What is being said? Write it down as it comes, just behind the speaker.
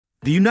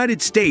The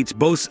United States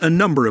boasts a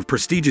number of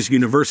prestigious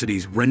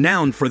universities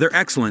renowned for their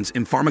excellence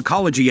in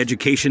pharmacology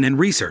education and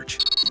research.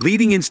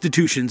 Leading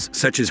institutions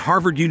such as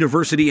Harvard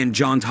University and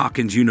Johns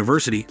Hopkins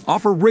University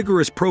offer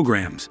rigorous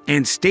programs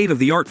and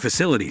state-of-the-art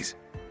facilities,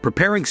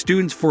 preparing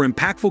students for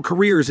impactful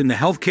careers in the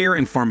healthcare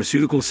and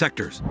pharmaceutical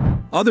sectors.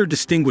 Other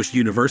distinguished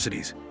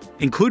universities,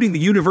 including the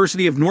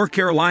University of North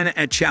Carolina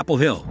at Chapel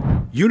Hill,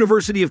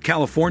 University of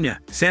California,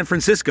 San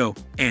Francisco,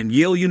 and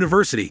Yale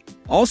University,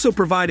 also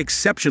provide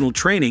exceptional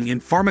training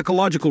in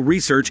pharmacological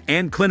research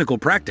and clinical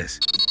practice.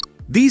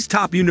 These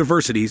top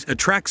universities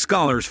attract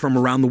scholars from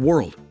around the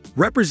world,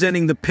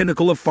 representing the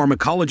pinnacle of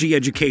pharmacology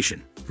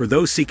education for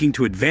those seeking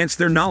to advance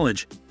their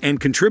knowledge and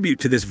contribute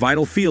to this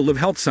vital field of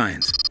health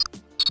science.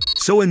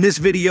 So in this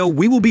video,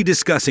 we will be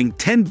discussing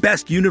 10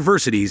 best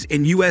universities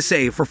in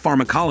USA for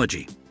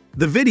pharmacology.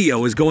 The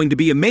video is going to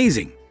be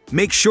amazing.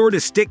 Make sure to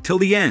stick till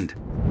the end.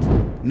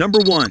 Number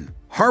 1.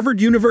 Harvard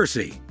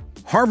University.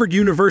 Harvard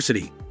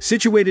University,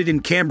 situated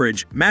in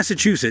Cambridge,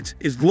 Massachusetts,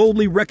 is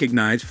globally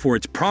recognized for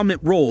its prominent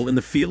role in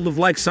the field of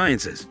life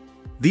sciences.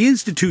 The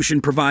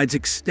institution provides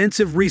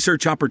extensive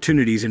research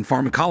opportunities in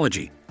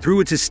pharmacology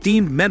through its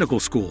esteemed medical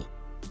school.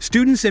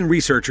 Students and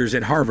researchers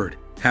at Harvard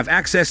have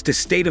access to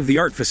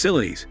state-of-the-art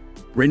facilities,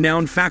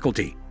 renowned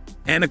faculty,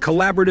 and a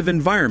collaborative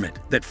environment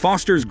that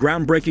fosters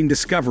groundbreaking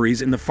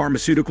discoveries in the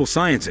pharmaceutical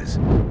sciences.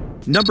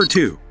 Number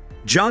 2.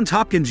 Johns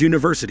Hopkins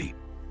University.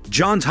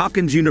 Johns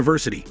Hopkins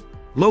University,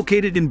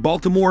 located in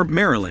Baltimore,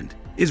 Maryland,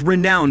 is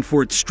renowned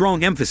for its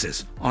strong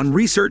emphasis on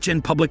research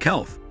and public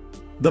health.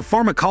 The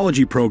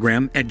pharmacology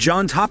program at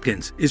Johns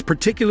Hopkins is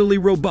particularly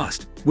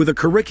robust, with a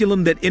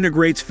curriculum that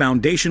integrates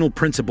foundational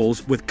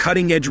principles with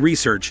cutting-edge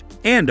research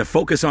and a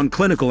focus on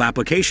clinical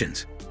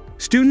applications.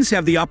 Students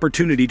have the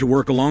opportunity to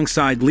work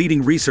alongside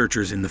leading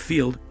researchers in the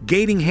field,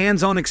 gaining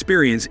hands-on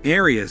experience in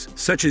areas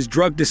such as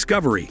drug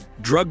discovery,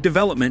 drug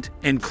development,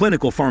 and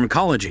clinical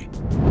pharmacology.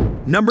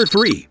 Number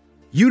 3.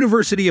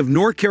 University of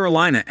North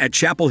Carolina at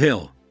Chapel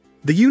Hill.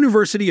 The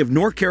University of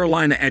North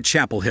Carolina at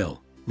Chapel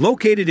Hill,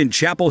 located in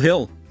Chapel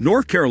Hill,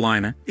 North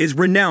Carolina, is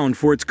renowned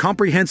for its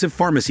comprehensive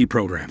pharmacy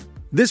program.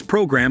 This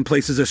program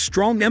places a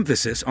strong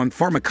emphasis on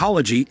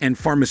pharmacology and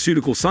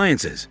pharmaceutical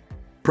sciences,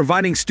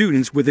 providing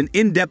students with an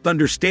in-depth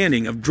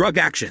understanding of drug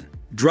action,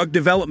 drug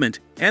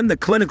development, and the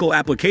clinical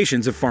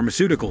applications of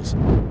pharmaceuticals.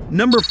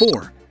 Number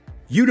 4.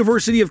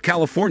 University of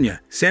California,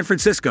 San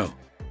Francisco.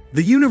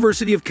 The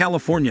University of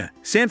California,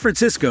 San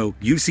Francisco,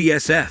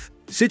 UCSF,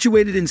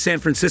 situated in San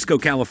Francisco,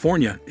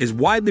 California, is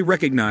widely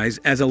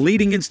recognized as a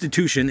leading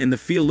institution in the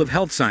field of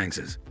health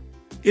sciences.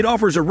 It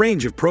offers a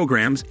range of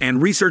programs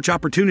and research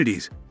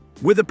opportunities,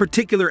 with a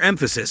particular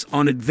emphasis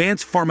on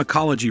advanced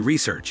pharmacology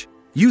research.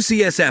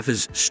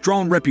 UCSF's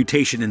strong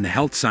reputation in the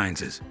health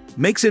sciences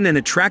makes it an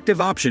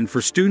attractive option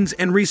for students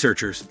and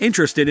researchers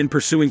interested in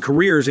pursuing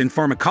careers in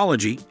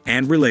pharmacology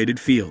and related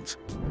fields.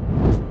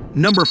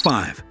 Number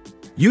 5.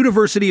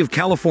 University of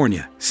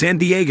California, San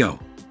Diego.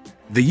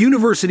 The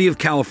University of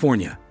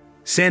California,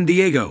 San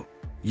Diego,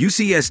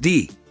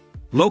 UCSD,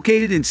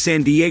 located in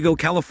San Diego,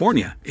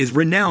 California, is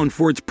renowned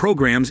for its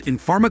programs in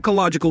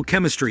pharmacological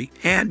chemistry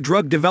and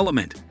drug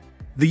development.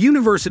 The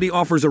university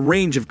offers a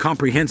range of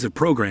comprehensive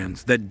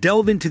programs that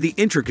delve into the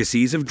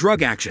intricacies of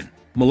drug action,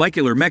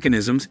 molecular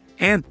mechanisms,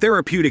 and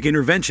therapeutic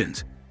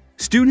interventions.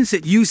 Students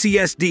at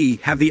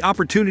UCSD have the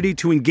opportunity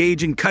to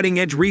engage in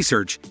cutting-edge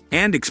research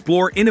and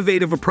explore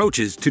innovative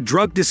approaches to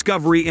drug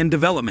discovery and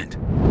development.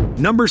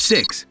 Number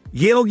 6.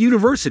 Yale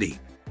University.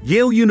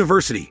 Yale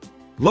University,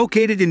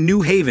 located in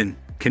New Haven,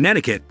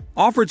 Connecticut,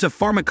 offers a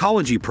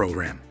pharmacology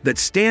program that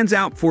stands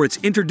out for its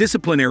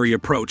interdisciplinary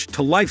approach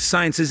to life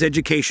sciences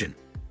education.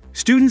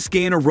 Students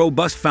gain a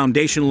robust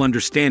foundational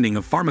understanding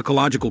of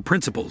pharmacological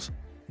principles,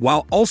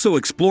 while also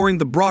exploring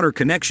the broader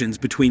connections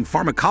between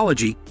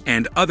pharmacology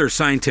and other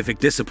scientific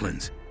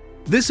disciplines.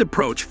 This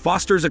approach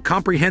fosters a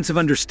comprehensive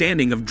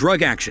understanding of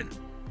drug action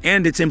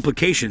and its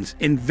implications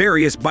in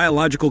various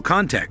biological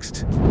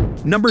contexts.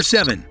 Number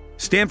 7.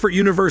 Stanford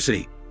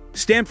University.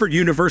 Stanford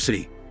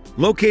University,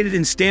 located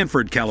in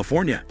Stanford,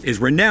 California, is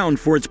renowned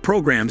for its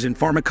programs in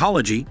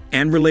pharmacology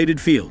and related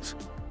fields.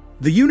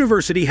 The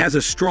university has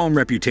a strong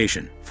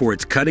reputation for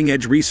its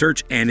cutting-edge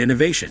research and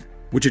innovation,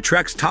 which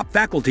attracts top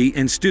faculty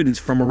and students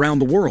from around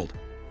the world.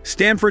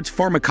 Stanford's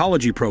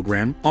pharmacology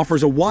program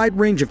offers a wide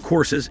range of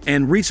courses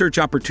and research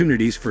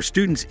opportunities for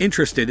students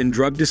interested in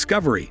drug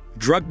discovery,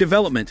 drug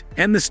development,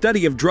 and the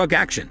study of drug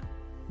action.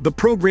 The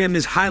program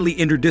is highly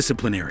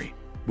interdisciplinary,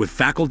 with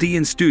faculty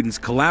and students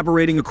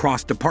collaborating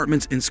across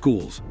departments and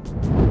schools.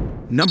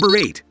 Number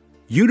 8.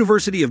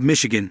 University of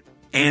Michigan,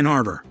 Ann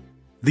Arbor.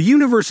 The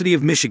University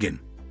of Michigan,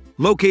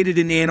 located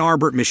in Ann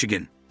Arbor,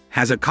 Michigan,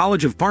 has a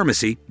College of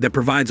Pharmacy that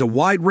provides a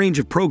wide range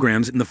of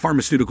programs in the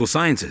pharmaceutical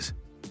sciences.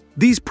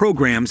 These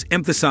programs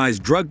emphasize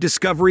drug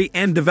discovery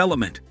and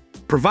development,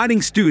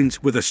 providing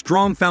students with a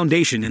strong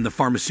foundation in the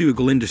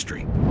pharmaceutical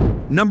industry.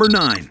 Number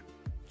 9.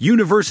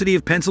 University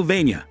of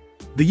Pennsylvania.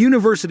 The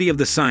University of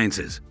the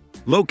Sciences,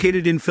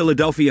 located in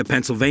Philadelphia,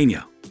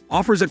 Pennsylvania,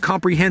 offers a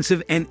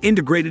comprehensive and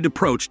integrated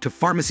approach to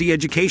pharmacy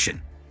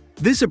education.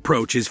 This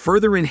approach is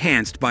further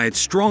enhanced by its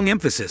strong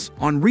emphasis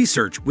on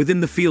research within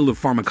the field of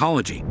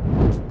pharmacology.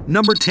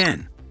 Number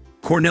 10.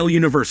 Cornell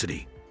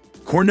University.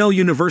 Cornell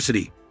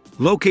University,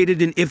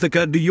 located in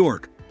Ithaca, New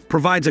York,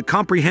 provides a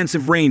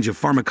comprehensive range of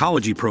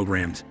pharmacology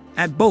programs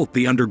at both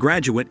the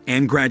undergraduate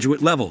and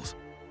graduate levels.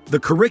 The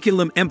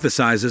curriculum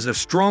emphasizes a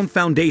strong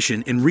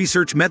foundation in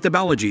research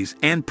methodologies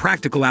and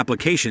practical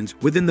applications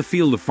within the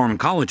field of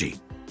pharmacology.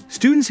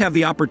 Students have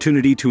the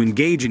opportunity to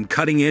engage in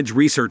cutting-edge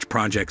research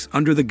projects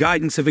under the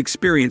guidance of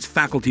experienced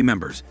faculty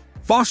members,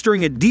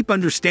 fostering a deep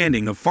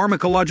understanding of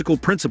pharmacological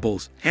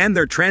principles and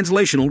their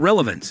translational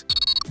relevance.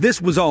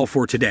 This was all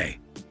for today.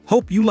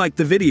 Hope you liked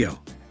the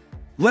video.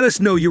 Let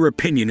us know your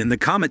opinion in the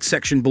comment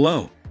section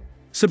below.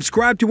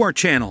 Subscribe to our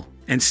channel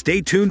and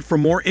stay tuned for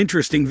more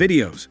interesting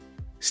videos.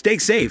 Stay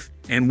safe,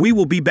 and we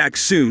will be back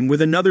soon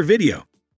with another video.